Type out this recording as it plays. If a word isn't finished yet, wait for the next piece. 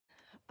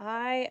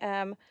I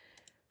am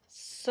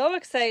so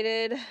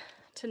excited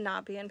to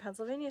not be in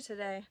Pennsylvania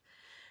today.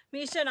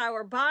 Misha and I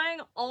were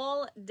buying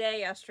all day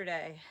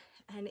yesterday,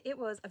 and it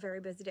was a very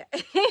busy day.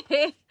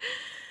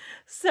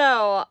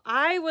 So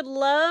I would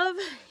love,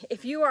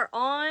 if you are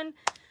on,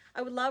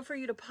 I would love for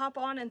you to pop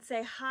on and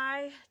say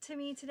hi to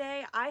me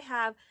today. I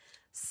have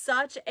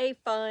such a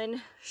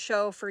fun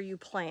show for you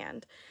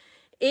planned.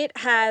 It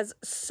has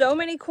so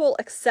many cool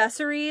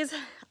accessories.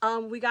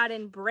 We got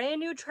in brand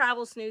new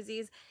travel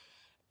snoozies,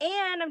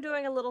 and I'm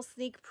doing a little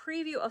sneak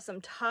preview of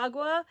some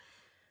Tagua,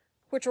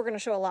 which we're going to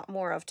show a lot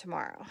more of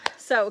tomorrow.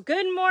 So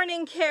good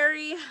morning,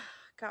 Carrie.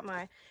 Got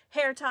my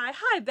hair tie.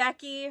 Hi,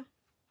 Becky.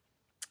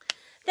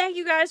 Thank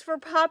you guys for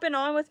popping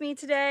on with me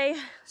today.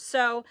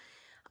 So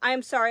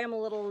I'm sorry I'm a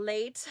little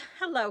late.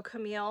 Hello,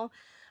 Camille.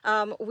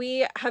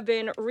 We have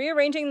been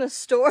rearranging the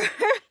store.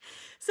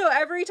 So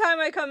every time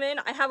I come in,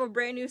 I have a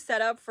brand new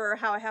setup for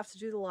how I have to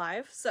do the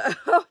live. So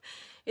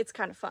it's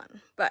kind of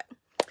fun. But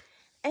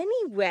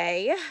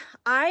anyway,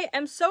 I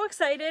am so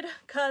excited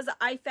because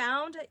I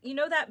found, you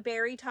know, that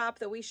berry top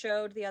that we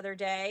showed the other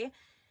day?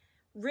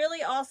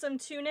 Really awesome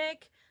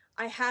tunic.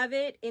 I have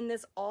it in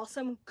this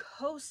awesome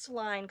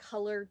coastline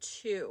color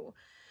too.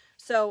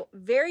 So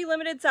very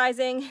limited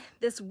sizing.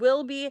 This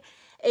will be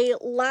a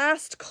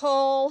last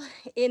call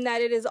in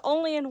that it is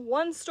only in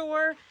one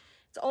store.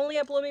 It's only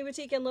at Blooming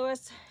Boutique in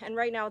Lewis, and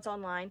right now it's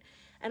online.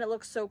 And it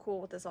looks so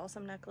cool with this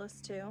awesome necklace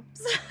too.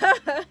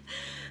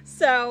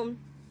 So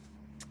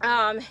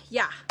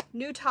yeah,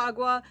 new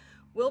Tagua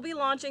will be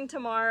launching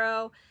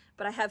tomorrow,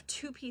 but I have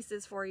two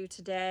pieces for you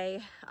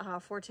today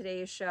for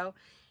today's show,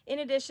 in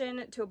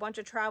addition to a bunch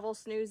of travel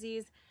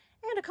snoozies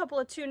and a couple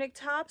of tunic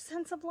tops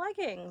and some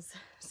leggings.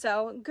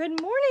 So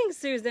good morning,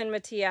 Susan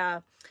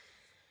Mattia.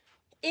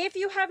 If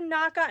you have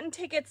not gotten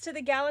tickets to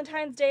the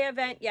Galentine's Day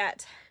event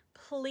yet,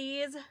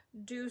 please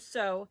do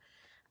so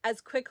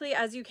as quickly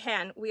as you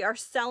can. We are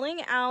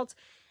selling out,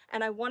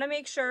 and I want to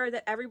make sure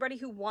that everybody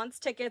who wants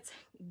tickets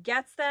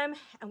gets them,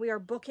 and we are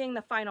booking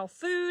the final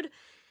food.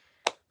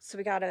 So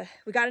we gotta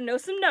know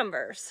some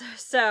numbers.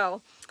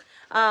 So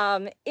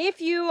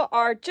if you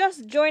are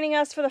just joining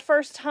us for the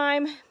first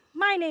time,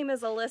 my name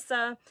is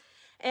Alyssa,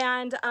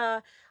 and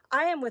I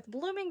am with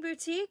Blooming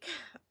Boutique.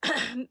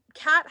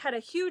 Kat had a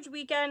huge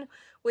weekend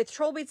with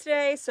Troll Beats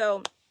today,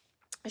 so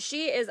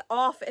she is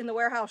off in the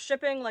warehouse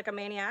shipping like a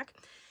maniac.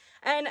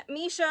 And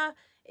Misha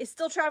is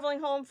still traveling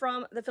home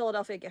from the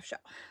Philadelphia gift show.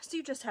 So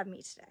you just have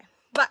me today.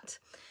 But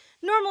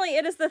normally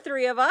it is the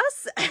three of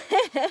us.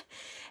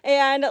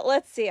 And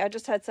let's see, I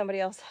just had somebody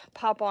else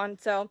pop on.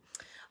 So,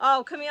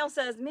 oh, Camille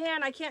says,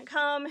 man, I can't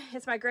come.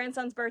 It's my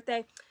grandson's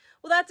birthday.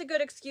 Well, that's a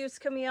good excuse,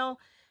 Camille.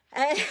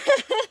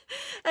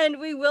 And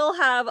we will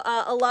have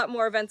a lot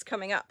more events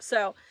coming up.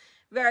 So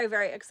very,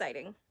 very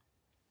exciting.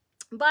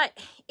 But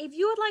if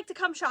you would like to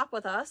come shop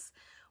with us,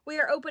 we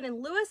are open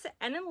in Lewis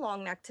and in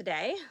Long Neck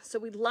today. So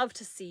we'd love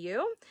to see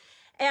you.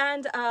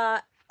 And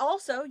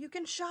also you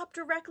can shop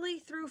directly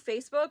through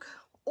Facebook,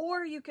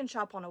 or you can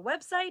shop on a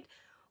website,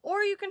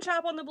 or you can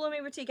shop on the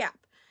Blooming Boutique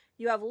app.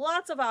 You have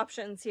lots of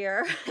options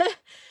here.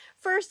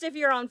 First, if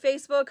you're on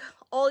Facebook,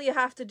 all you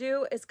have to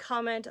do is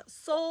comment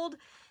sold,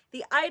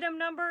 the item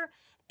number,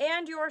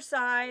 and your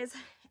size.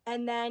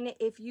 And then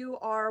if you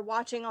are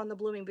watching on the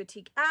Blooming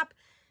Boutique app,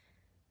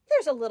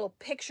 there's a little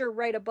picture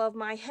right above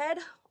my head.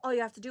 All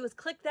you have to do is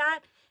click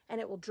that, and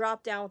it will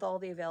drop down with all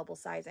the available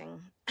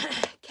sizing.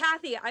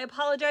 Kathy, I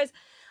apologize.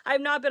 I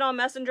have not been on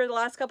Messenger the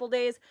last couple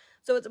days.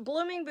 So it's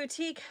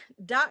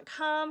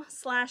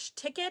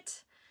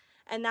bloomingboutique.com/ticket.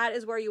 And that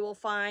is where you will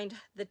find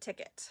the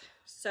ticket.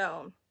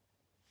 So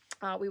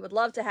we would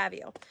love to have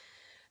you.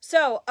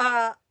 So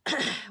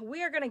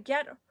we are going to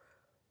get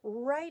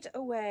right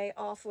away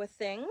off with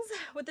things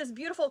with this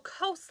beautiful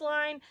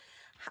coastline.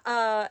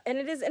 And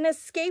it is an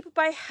Escape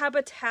by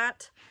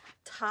Habitat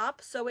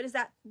top. So it is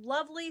that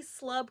lovely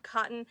slub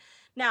cotton.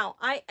 Now,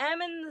 I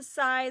am in the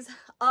size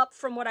up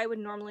from what I would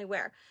normally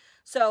wear.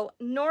 So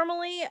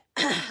normally,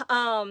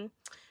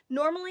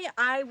 normally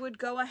I would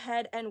go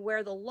ahead and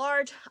wear the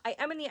large. I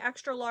am in the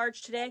extra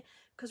large today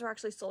because we're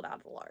actually sold out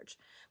of the large.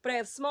 But I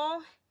have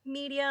small,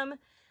 medium,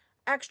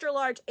 extra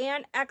large,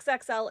 and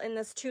XXL in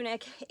this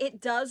tunic.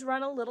 It does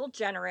run a little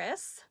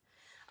generous,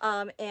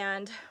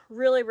 and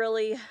really,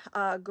 really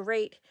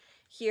great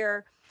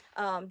here.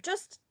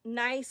 Just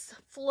nice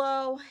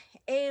flow,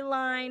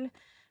 A-line,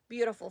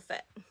 beautiful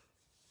fit.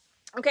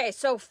 Okay,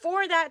 so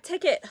for that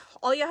ticket,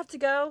 all you have to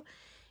go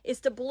is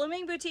to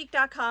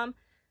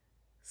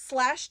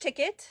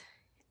bloomingboutique.com/ticket,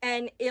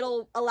 and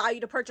it'll allow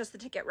you to purchase the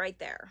ticket right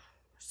there.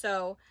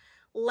 So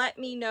let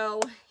me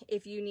know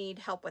if you need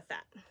help with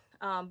that.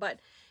 But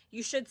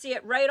you should see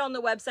it right on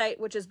the website,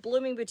 which is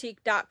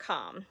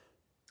bloomingboutique.com.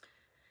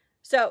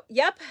 So,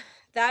 yep,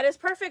 that is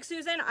perfect,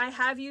 Susan. I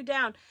have you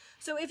down.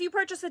 So if you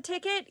purchase a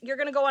ticket, you're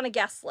going to go on a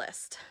guest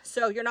list.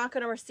 So you're not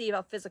going to receive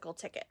a physical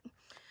ticket.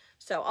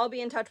 So I'll be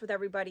in touch with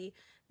everybody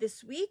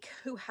this week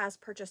who has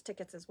purchased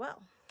tickets as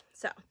well.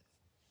 So,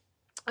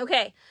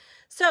 okay,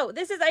 so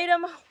this is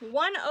item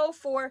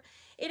 104.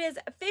 It is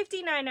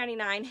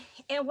 $59.99.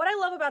 And what I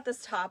love about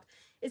this top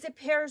is it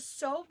pairs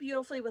so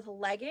beautifully with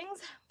leggings,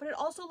 but it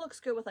also looks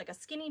good with like a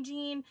skinny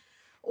jean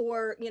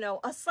or, you know,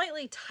 a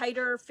slightly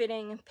tighter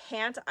fitting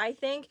pant, I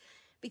think,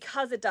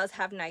 because it does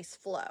have nice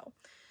flow.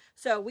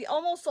 So we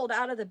almost sold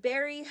out of the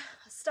berry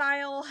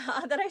style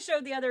that I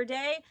showed the other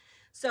day.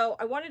 So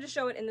I wanted to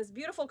show it in this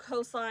beautiful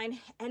coastline,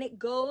 and it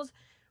goes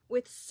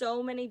with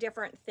so many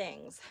different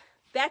things.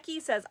 Becky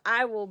says,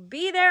 I will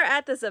be there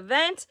at this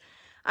event.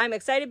 I'm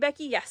excited,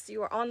 Becky. Yes,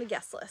 you are on the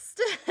guest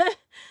list.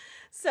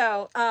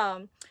 So,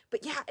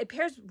 but yeah, it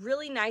pairs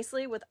really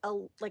nicely with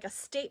like a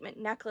statement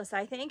necklace,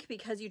 I think,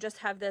 because you just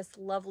have this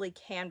lovely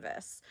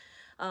canvas.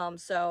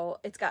 So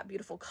it's got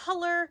beautiful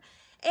color,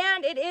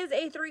 and it is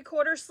a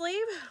 3/4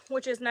 sleeve,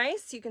 which is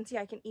nice. You can see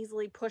I can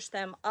easily push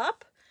them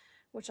up,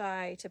 which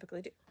I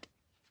typically do.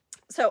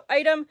 So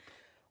item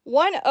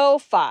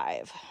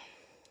 105.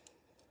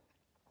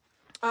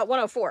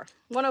 104.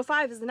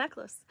 105 is the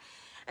necklace.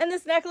 And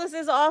this necklace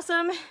is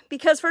awesome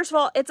because, first of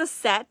all, it's a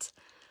set.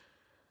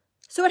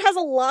 So it has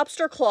a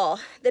lobster claw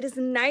that is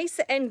nice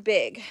and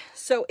big.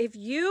 So if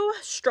you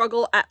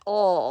struggle at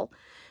all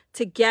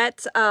to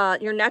get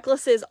your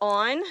necklaces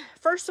on,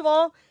 first of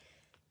all,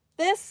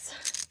 this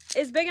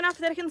is big enough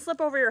that it can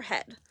slip over your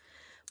head.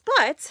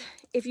 But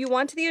if you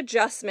want the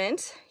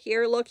adjustment,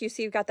 here, look, you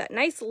see you've got that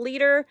nice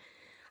leader.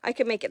 I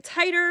can make it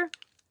tighter.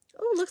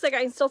 Oh, looks like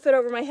I can still fit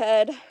over my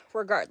head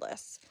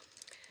regardless.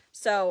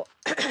 So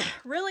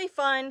really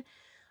fun.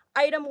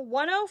 Item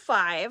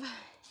 105,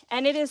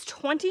 and it is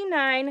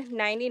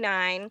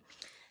 $29.99.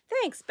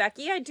 Thanks,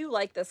 Becky. I do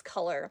like this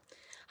color.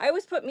 I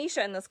always put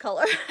Misha in this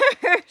color.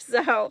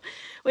 So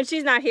when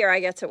she's not here,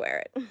 I get to wear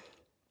it.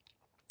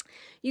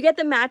 You get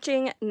the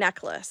matching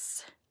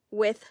necklace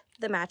with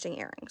the matching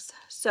earrings.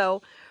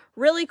 So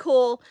really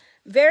cool.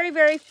 Very,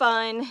 very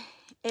fun.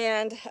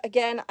 And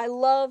again, I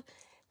love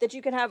that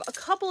you can have a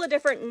couple of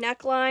different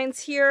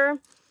necklines here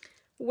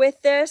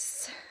with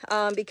this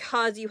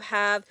because you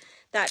have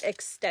that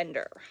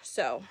extender.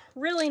 So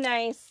really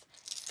nice.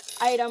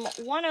 Item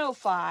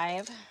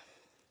 105.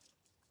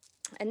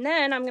 And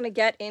then I'm going to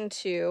get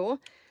into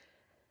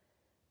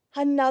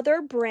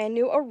another brand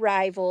new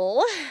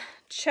arrival.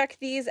 Check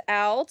these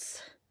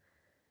out.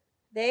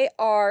 They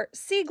are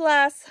sea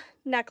glass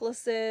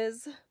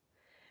necklaces.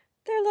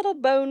 They're little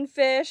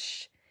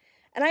bonefish.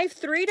 And I have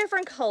 3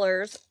 different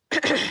colors,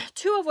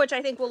 2 of which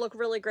I think will look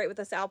really great with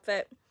this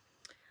outfit.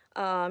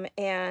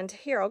 And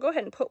here, I'll go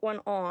ahead and put one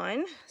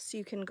on so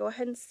you can go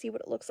ahead and see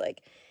what it looks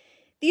like.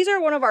 These are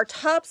one of our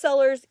top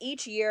sellers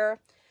each year.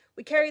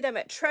 We carry them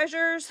at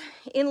Treasures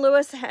in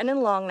Lewis and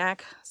in Long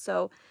Neck.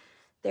 So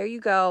there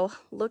you go.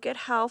 Look at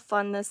how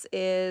fun this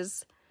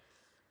is.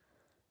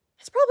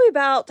 It's probably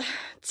about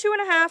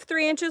 2.5,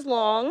 3 inches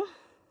long.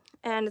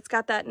 And it's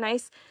got that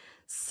nice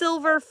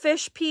silver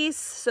fish piece.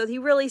 So he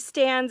really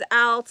stands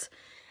out.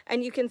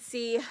 And you can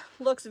see,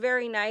 looks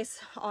very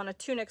nice on a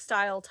tunic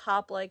style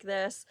top like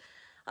this.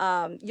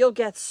 You'll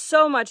get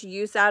so much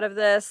use out of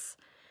this.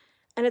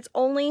 And it's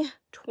only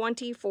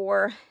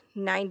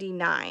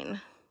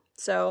 $24.99.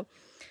 So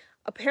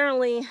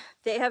apparently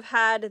they have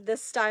had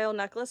this style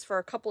necklace for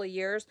a couple of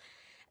years,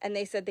 and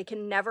they said they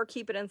can never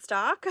keep it in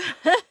stock.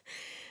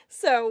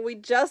 So we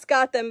just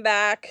got them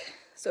back.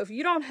 So if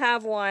you don't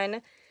have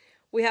one,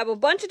 we have a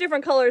bunch of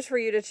different colors for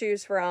you to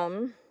choose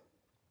from.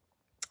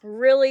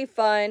 Really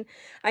fun.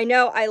 I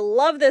know I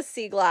love this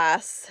sea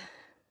glass.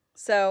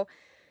 So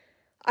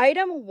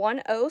item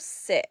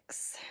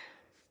 106.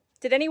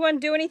 Did anyone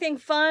do anything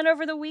fun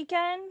over the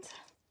weekend?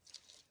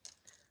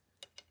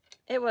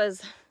 It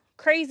was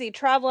crazy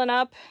traveling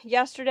up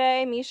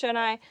yesterday. Misha and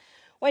I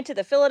went to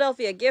the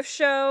Philadelphia gift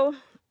show.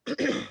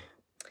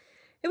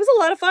 It was a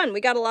lot of fun.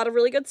 We got a lot of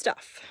really good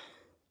stuff.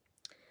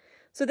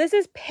 So this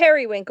is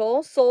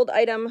Periwinkle, sold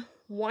item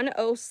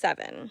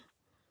 107.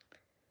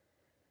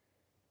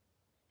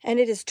 And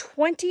it is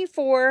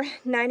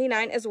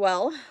 $24.99 as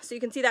well. So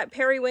you can see that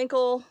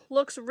periwinkle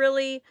looks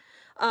really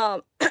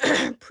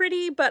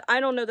pretty, but I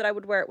don't know that I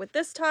would wear it with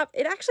this top.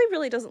 It actually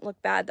really doesn't look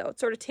bad though. It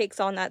sort of takes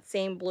on that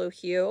same blue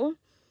hue.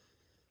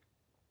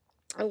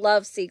 I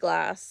love sea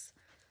glass.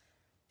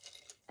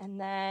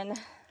 And then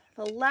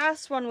the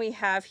last one we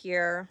have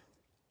here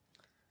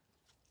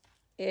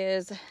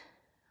is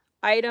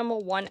item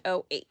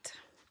 108.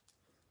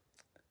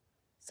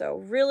 So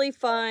really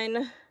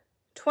fun,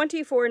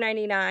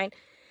 $24.99.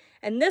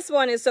 And this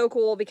one is so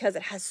cool because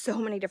it has so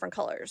many different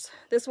colors.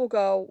 This will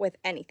go with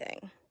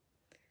anything.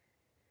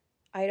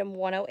 Item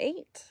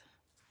 108.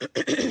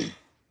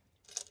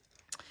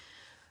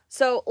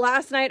 So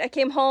last night I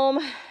came home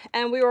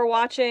and we were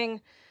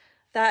watching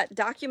that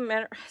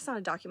documentary. It's not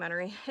a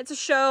documentary. It's a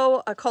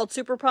show called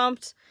Super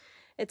Pumped.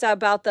 It's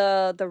about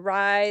the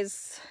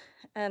rise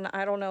and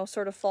I don't know,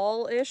 sort of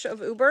fall-ish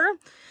of Uber.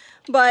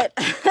 But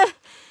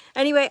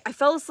anyway, I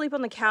fell asleep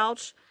on the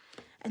couch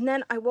and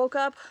then I woke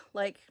up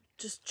like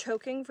just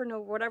choking for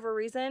whatever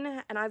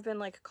reason, and I've been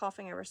like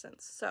coughing ever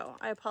since. So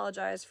I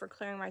apologize for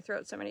clearing my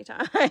throat so many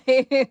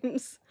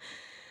times.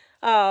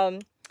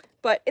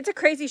 But it's a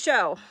crazy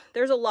show.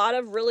 There's a lot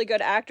of really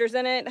good actors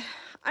in it.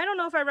 I don't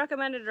know if I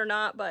recommend it or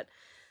not, but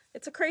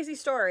It's a crazy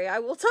story, I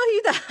will tell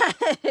you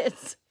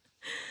that.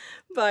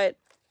 But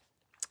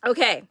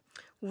okay,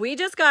 we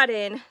just got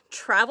in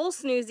travel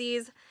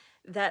snoozies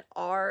that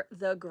are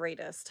the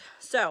greatest.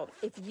 So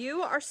if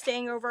you are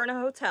staying over in a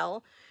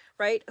hotel,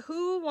 right,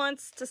 who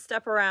wants to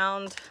step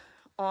around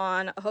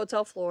on a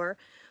hotel floor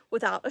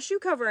without a shoe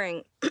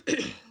covering?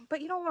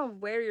 But you don't want to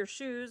wear your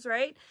shoes,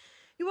 right?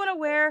 You want to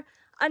wear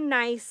a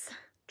nice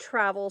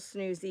travel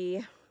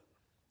snoozy.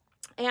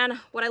 And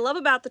what I love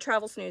about the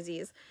travel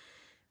snoozies,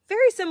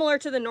 very similar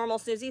to the normal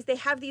snoozies, they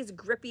have these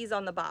grippies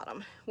on the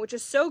bottom, which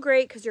is so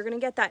great because you're going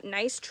to get that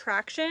nice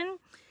traction.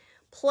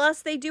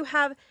 Plus they do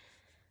have,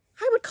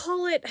 I would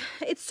call it,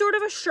 it's sort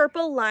of a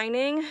Sherpa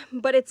lining,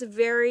 but it's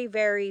very,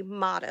 very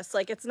modest.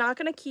 Like, it's not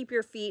going to keep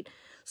your feet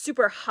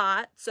super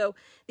hot. So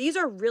these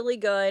are really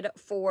good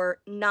for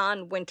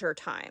non-winter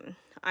time,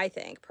 I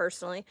think,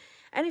 personally.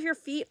 And if your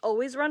feet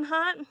always run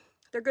hot,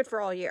 they're good for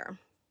all year.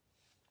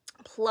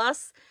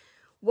 Plus,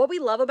 what we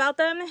love about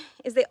them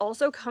is they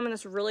also come in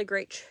this really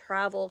great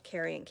travel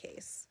carrying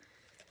case.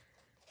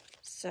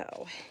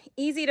 So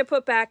easy to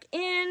put back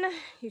in.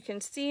 You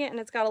can see it, and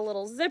it's got a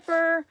little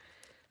zipper.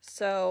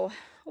 So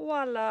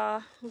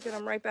voila, we'll get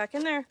them right back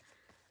in there.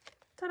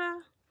 Ta-da.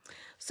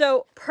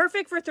 So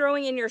perfect for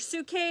throwing in your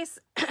suitcase.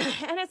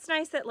 And it's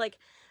nice that, like,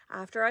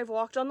 after I've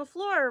walked on the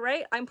floor,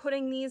 right, I'm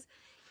putting these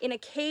in a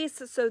case,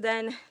 so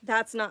then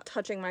that's not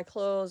touching my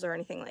clothes or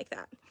anything like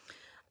that.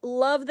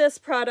 Love this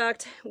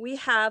product. We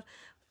have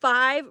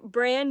 5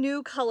 brand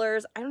new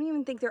colors. I don't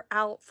even think they're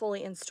out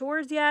fully in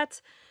stores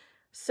yet.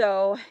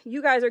 So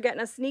you guys are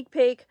getting a sneak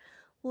peek.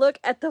 Look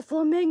at the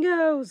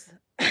flamingos.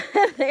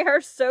 They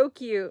are so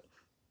cute.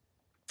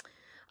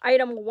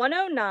 Item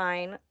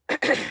 109,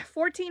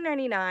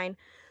 $14.99,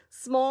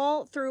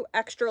 small through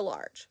extra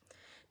large.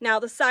 Now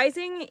the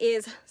sizing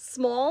is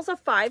small's a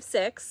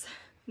 5'6",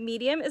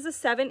 medium is a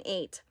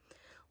 7'8",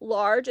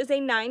 large is a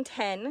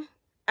 9'10",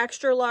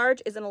 extra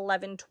large is an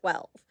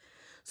 11'12".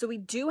 So we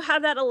do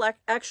have that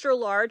extra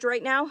large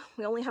right now.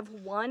 We only have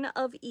one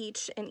of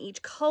each in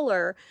each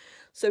color.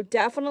 So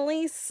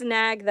definitely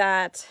snag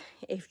that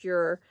if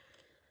you're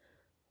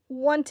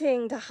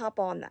wanting to hop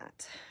on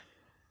that.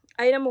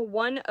 Item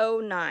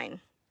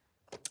 109.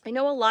 I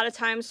know a lot of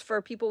times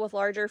for people with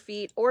larger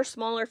feet or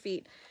smaller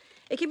feet,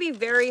 it can be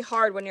very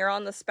hard when you're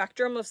on the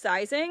spectrum of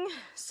sizing.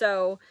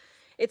 So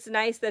it's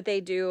nice that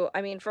they do,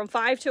 I mean, from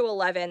 5 to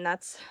 11,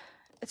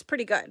 it's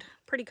pretty good,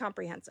 pretty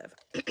comprehensive.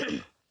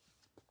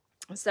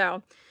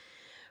 So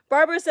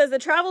Barbara says the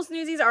travel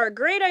snoozies are a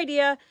great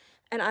idea,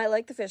 and I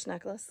like the fish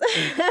necklace.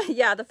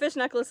 Yeah, the fish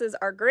necklaces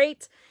are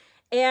great,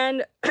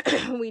 and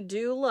we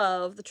do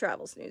love the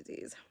travel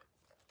snoozies.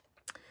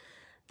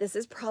 This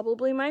is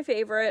probably my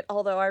favorite,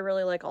 although I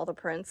really like all the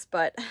prints,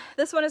 but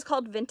this one is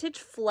called Vintage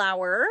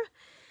Flower,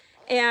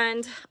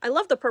 and I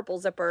love the purple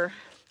zipper.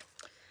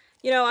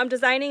 You know, I'm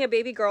designing a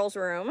baby girl's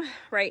room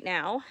right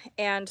now,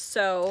 and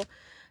so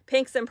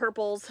pinks and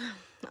purples,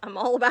 I'm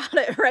all about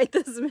it right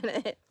this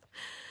minute.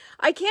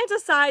 I can't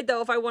decide,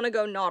 though, if I want to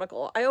go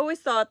nautical. I always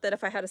thought that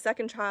if I had a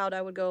second child,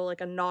 I would go like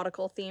a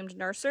nautical themed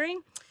nursery.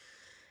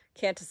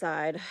 Can't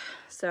decide.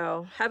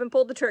 So haven't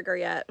pulled the trigger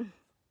yet.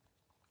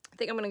 I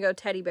think I'm going to go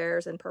teddy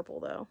bears in purple,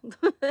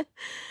 though.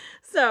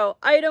 So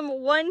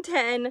item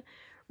 110,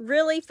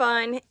 really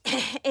fun.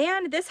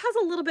 And this has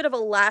a little bit of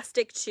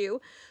elastic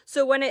too.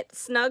 So when it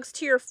snugs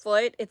to your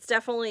foot, it's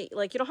definitely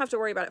like, you don't have to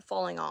worry about it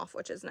falling off,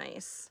 which is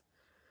nice.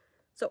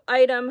 So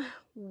item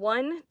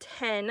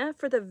 110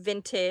 for the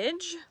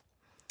vintage.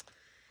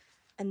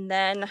 And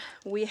then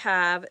we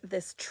have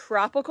this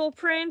tropical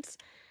print.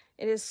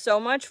 It is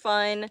so much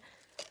fun.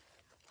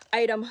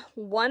 Item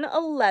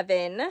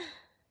 111.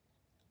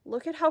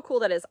 Look at how cool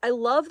that is. I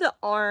love the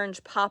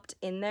orange popped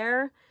in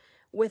there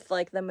with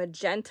like the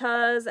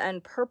magentas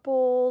and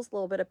purples, a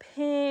little bit of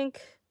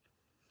pink.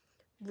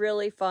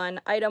 Really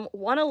fun. Item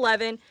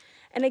 111.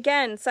 And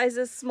again,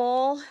 sizes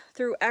small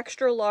through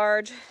extra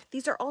large.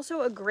 These are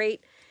also a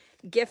great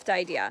gift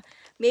idea.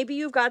 Maybe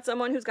you've got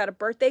someone who's got a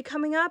birthday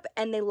coming up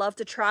and they love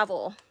to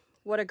travel.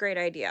 What a great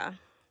idea.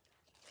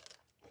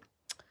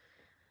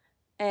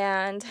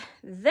 And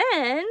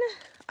then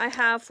I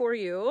have for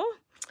you,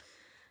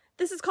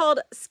 this is called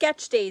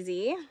Sketch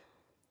Daisy,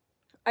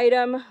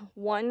 item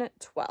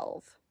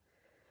 112.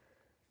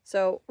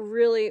 So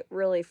really,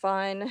 really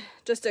fun.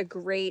 Just a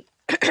great,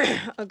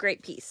 a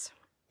great piece.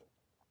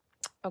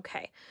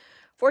 Okay,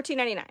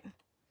 $14.99.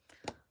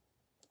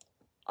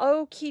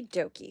 Okie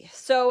dokie.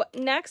 So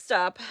next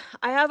up,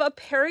 I have a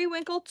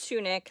periwinkle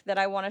tunic that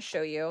I want to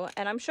show you,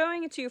 and I'm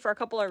showing it to you for a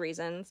couple of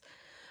reasons.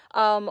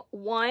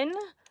 One,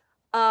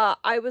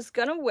 I was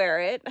gonna wear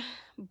it,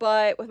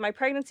 but with my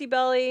pregnancy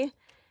belly, it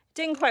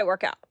didn't quite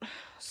work out.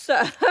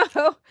 So,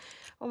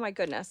 oh my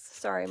goodness,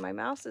 sorry, my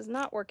mouse is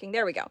not working.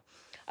 There we go.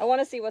 I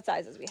want to see what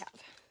sizes we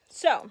have.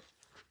 So,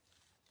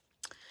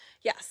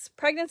 yes,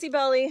 pregnancy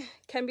belly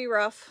can be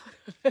rough.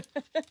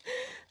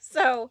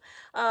 So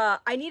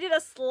I needed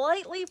a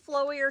slightly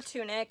flowier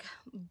tunic,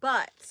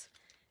 but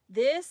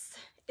this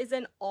is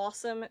an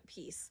awesome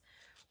piece.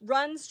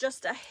 Runs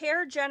just a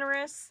hair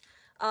generous.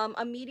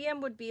 A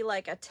medium would be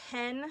like a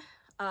 10.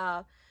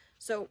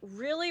 So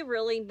really,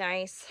 really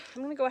nice.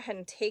 I'm going to go ahead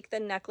and take the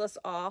necklace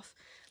off,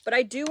 but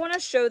I do want to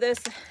show this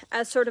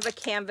as sort of a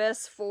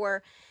canvas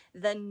for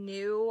the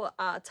new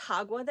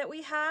Tagua that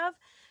we have,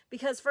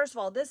 because first of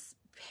all,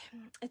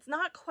 it's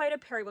not quite a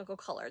periwinkle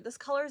color. This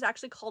color is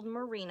actually called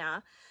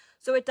Marina.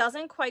 So it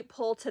doesn't quite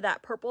pull to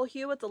that purple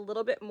hue. It's a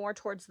little bit more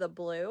towards the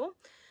blue.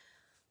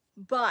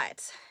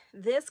 But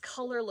this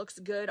color looks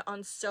good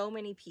on so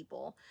many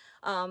people.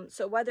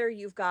 So whether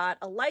you've got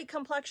a light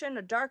complexion,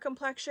 a dark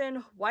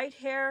complexion, white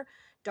hair,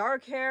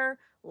 dark hair,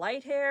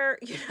 light hair,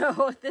 you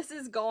know, this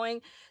is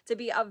going to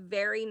be a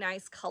very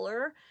nice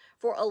color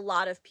for a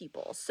lot of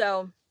people.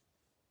 So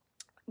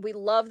we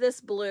love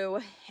this blue,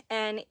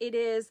 and it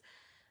is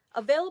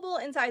available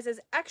in sizes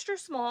extra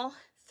small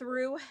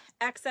through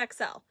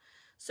XXL.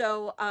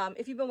 So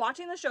if you've been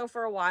watching the show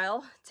for a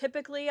while,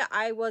 typically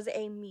I was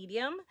a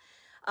medium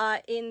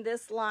in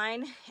this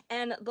line,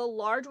 and the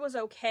large was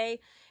okay.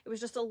 It was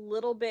just a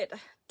little bit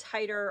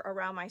tighter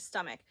around my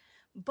stomach.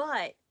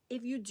 But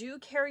if you do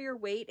carry your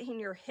weight in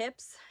your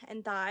hips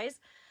and thighs,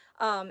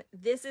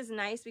 this is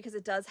nice because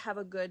it does have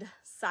a good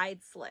side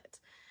slit.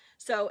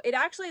 So it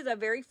actually is a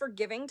very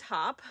forgiving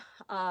top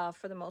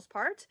for the most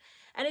part.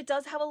 And it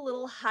does have a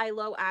little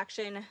high-low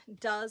action,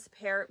 does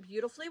pair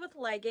beautifully with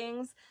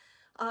leggings.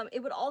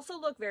 It would also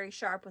look very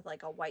sharp with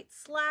like a white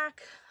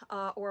slack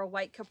or a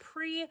white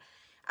capri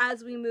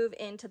as we move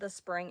into the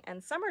spring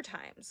and summer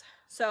times.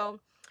 So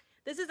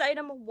this is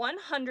item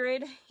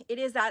 100. It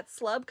is that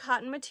slub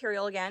cotton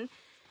material again.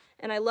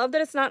 And I love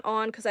that it's not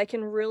on because I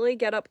can really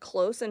get up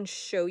close and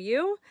show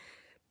you.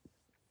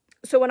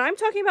 So when I'm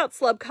talking about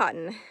slub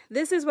cotton,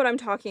 this is what I'm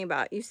talking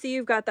about. You see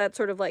you've got that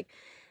sort of like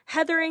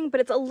heathering,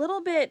 but it's a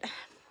little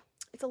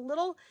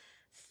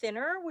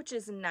thinner, which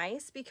is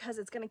nice because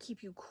it's going to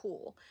keep you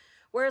cool.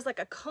 Whereas like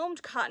a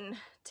combed cotton,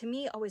 to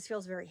me, always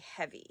feels very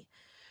heavy,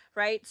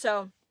 right?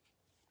 So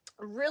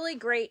really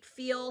great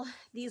feel.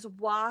 These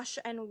wash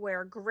and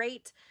wear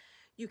great.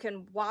 You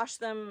can wash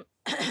them,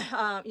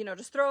 you know,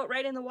 just throw it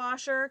right in the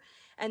washer.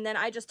 And then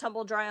I just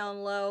tumble dry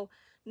on low.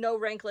 No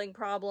wrinkling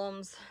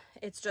problems.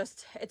 It's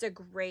a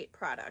great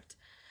product.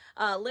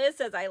 Liz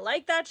says, I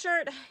like that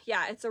shirt.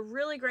 Yeah, it's a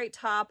really great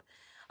top.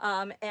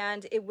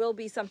 And it will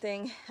be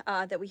something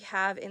that we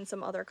have in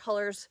some other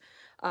colors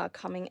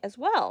coming as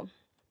well.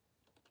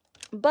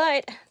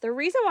 But the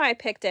reason why I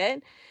picked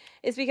it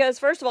is because,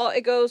 first of all,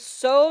 it goes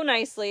so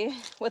nicely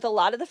with a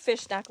lot of the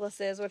fish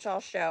necklaces, which I'll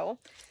show.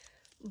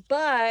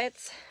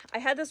 But I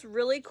had this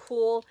really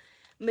cool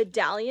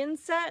medallion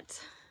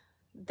set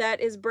that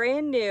is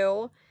brand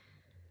new.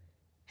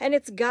 And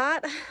it's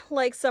got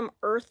like some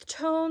earth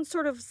tone,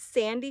 sort of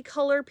sandy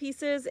color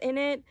pieces in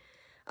it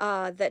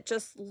that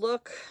just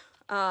look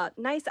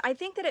nice. I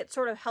think that it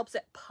sort of helps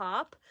it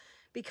pop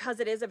because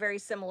it is a very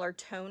similar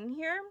tone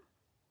here.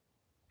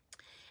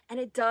 And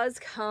it does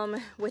come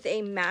with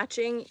a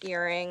matching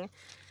earring.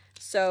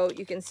 So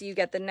you can see you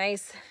get the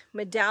nice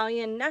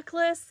medallion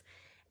necklace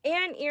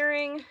and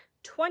earring,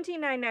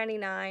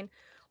 $29.99.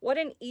 What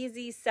an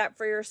easy set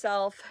for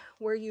yourself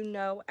where you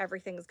know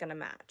everything's gonna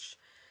match.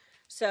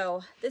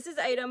 So this is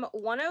item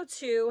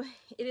 102.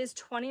 It is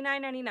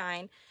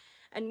 $29.99.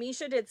 And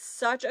Misha did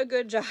such a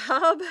good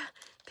job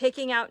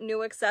picking out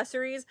new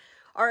accessories.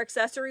 Our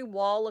accessory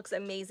wall looks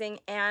amazing,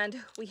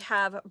 and we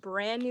have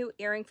brand new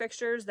earring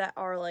fixtures that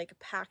are like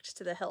packed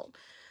to the hilt.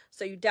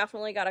 So you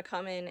definitely got to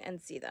come in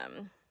and see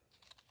them.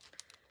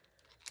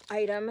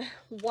 Item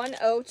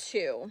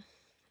 102.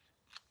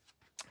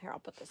 Here, I'll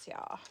put this here.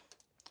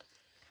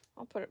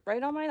 I'll put it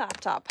right on my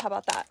laptop. How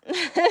about that?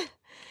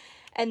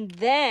 And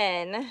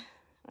then,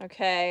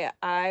 okay,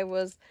 I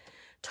was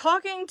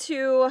talking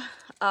to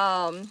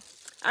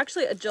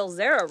actually a Jill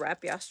Zara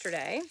rep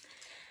yesterday.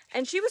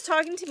 And she was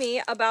talking to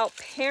me about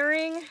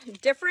pairing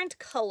different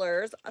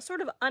colors, sort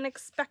of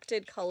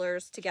unexpected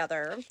colors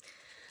together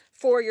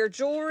for your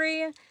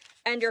jewelry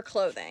and your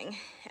clothing.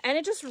 And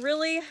it just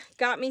really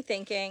got me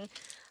thinking.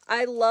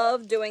 I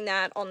love doing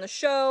that on the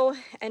show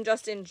and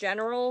just in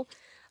general.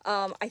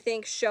 I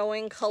think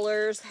showing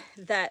colors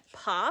that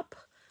pop,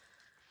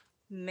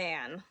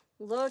 man,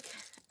 look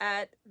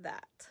at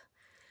that.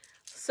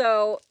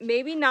 So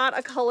maybe not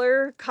a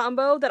color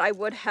combo that I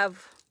would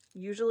have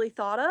usually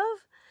thought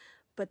of,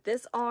 but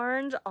this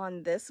orange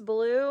on this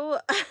blue,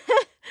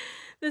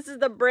 this is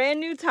the brand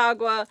new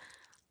Tagua,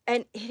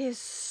 and it is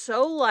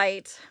so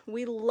light.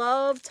 We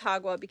love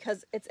Tagua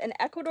because it's an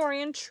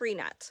Ecuadorian tree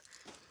net.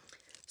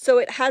 So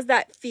it has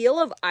that feel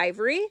of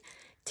ivory,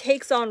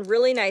 takes on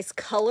really nice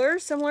color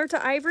similar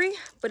to ivory,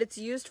 but it's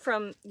used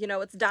from, you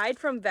know, it's dyed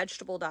from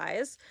vegetable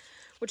dyes,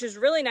 which is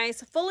really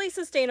nice, fully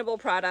sustainable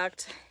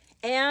product,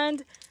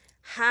 and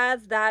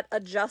has that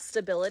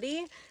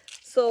adjustability.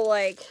 So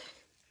like,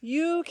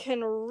 you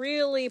can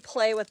really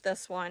play with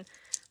this one.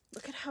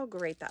 Look at how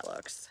great that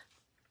looks.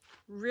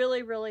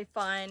 Really, really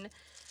fun.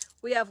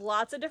 We have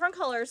lots of different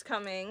colors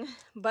coming,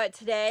 but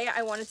today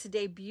I wanted to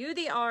debut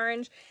the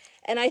orange,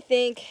 and I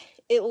think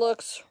it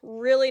looks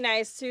really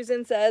nice.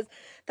 Susan says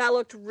that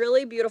looked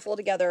really beautiful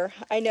together.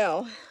 I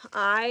know.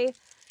 I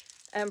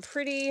am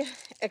pretty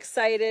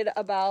excited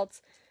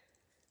about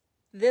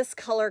this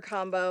color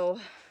combo.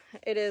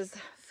 It is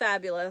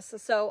fabulous.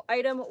 So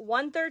item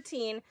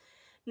 113.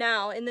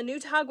 Now in the new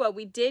Tagua,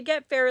 we did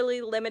get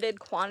fairly limited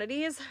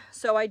quantities.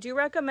 So I do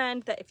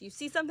recommend that if you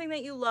see something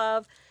that you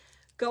love,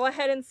 go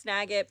ahead and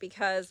snag it,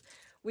 because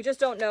we just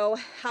don't know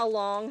how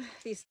long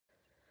these.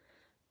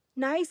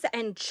 Nice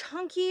and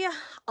chunky,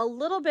 a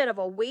little bit of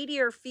a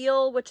weightier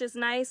feel, which is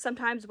nice.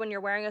 Sometimes when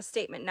you're wearing a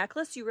statement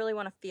necklace, you really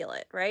want to feel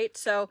it, right?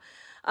 So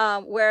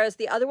whereas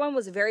the other one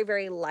was very,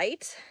 very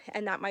light,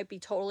 and that might be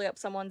totally up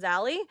someone's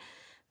alley,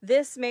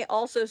 this may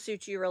also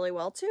suit you really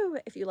well too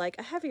if you like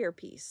a heavier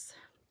piece.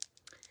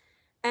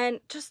 And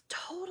just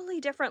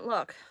totally different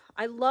look.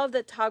 I love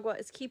that Tagua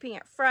is keeping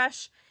it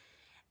fresh,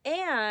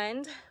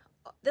 and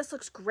this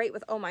looks great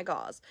with Oh My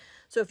Gauze.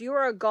 So if you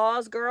are a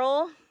gauze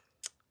girl,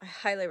 I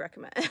highly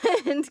recommend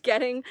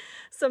getting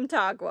some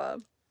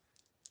Tagua.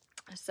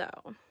 So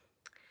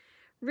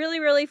really,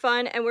 really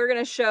fun. And we're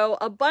going to show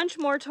a bunch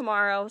more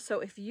tomorrow. So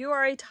if you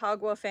are a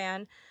Tagua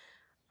fan,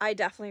 I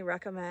definitely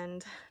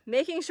recommend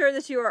making sure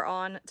that you are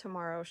on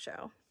tomorrow's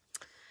show.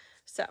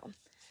 So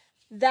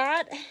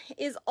that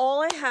is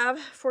all I have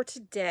for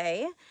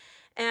today.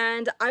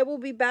 And I will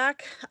be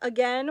back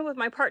again with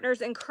my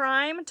partners in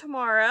crime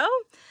tomorrow.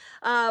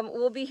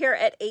 We'll be here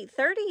at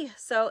 8:30.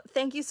 So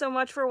thank you so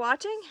much for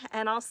watching,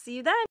 and I'll see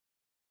you then.